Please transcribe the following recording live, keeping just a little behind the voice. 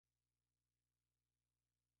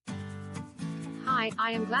Hi,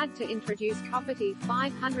 I am glad to introduce property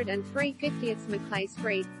 503 50th Macleay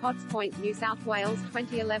Street, Potts Point, New South Wales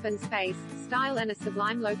 2011. Space, style and a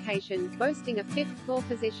sublime location, boasting a fifth-floor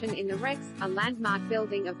position in the Rex, a landmark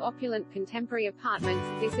building of opulent contemporary apartments.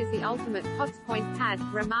 This is the ultimate Potts Point pad,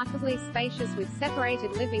 remarkably spacious with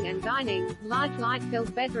separated living and dining, large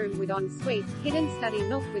light-filled bedroom with ensuite, hidden study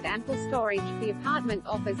nook with ample storage. The apartment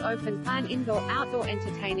offers open-plan indoor-outdoor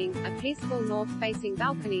entertaining, a peaceful north-facing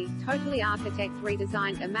balcony, totally architect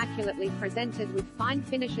redesigned, immaculately presented with fine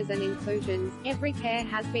finishes and inclusions. Every care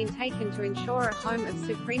has been taken to ensure a home of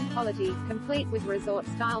supreme quality, complete with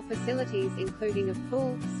resort-style facilities including a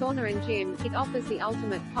pool, sauna and gym. It offers the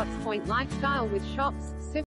ultimate Potts Point lifestyle with shops,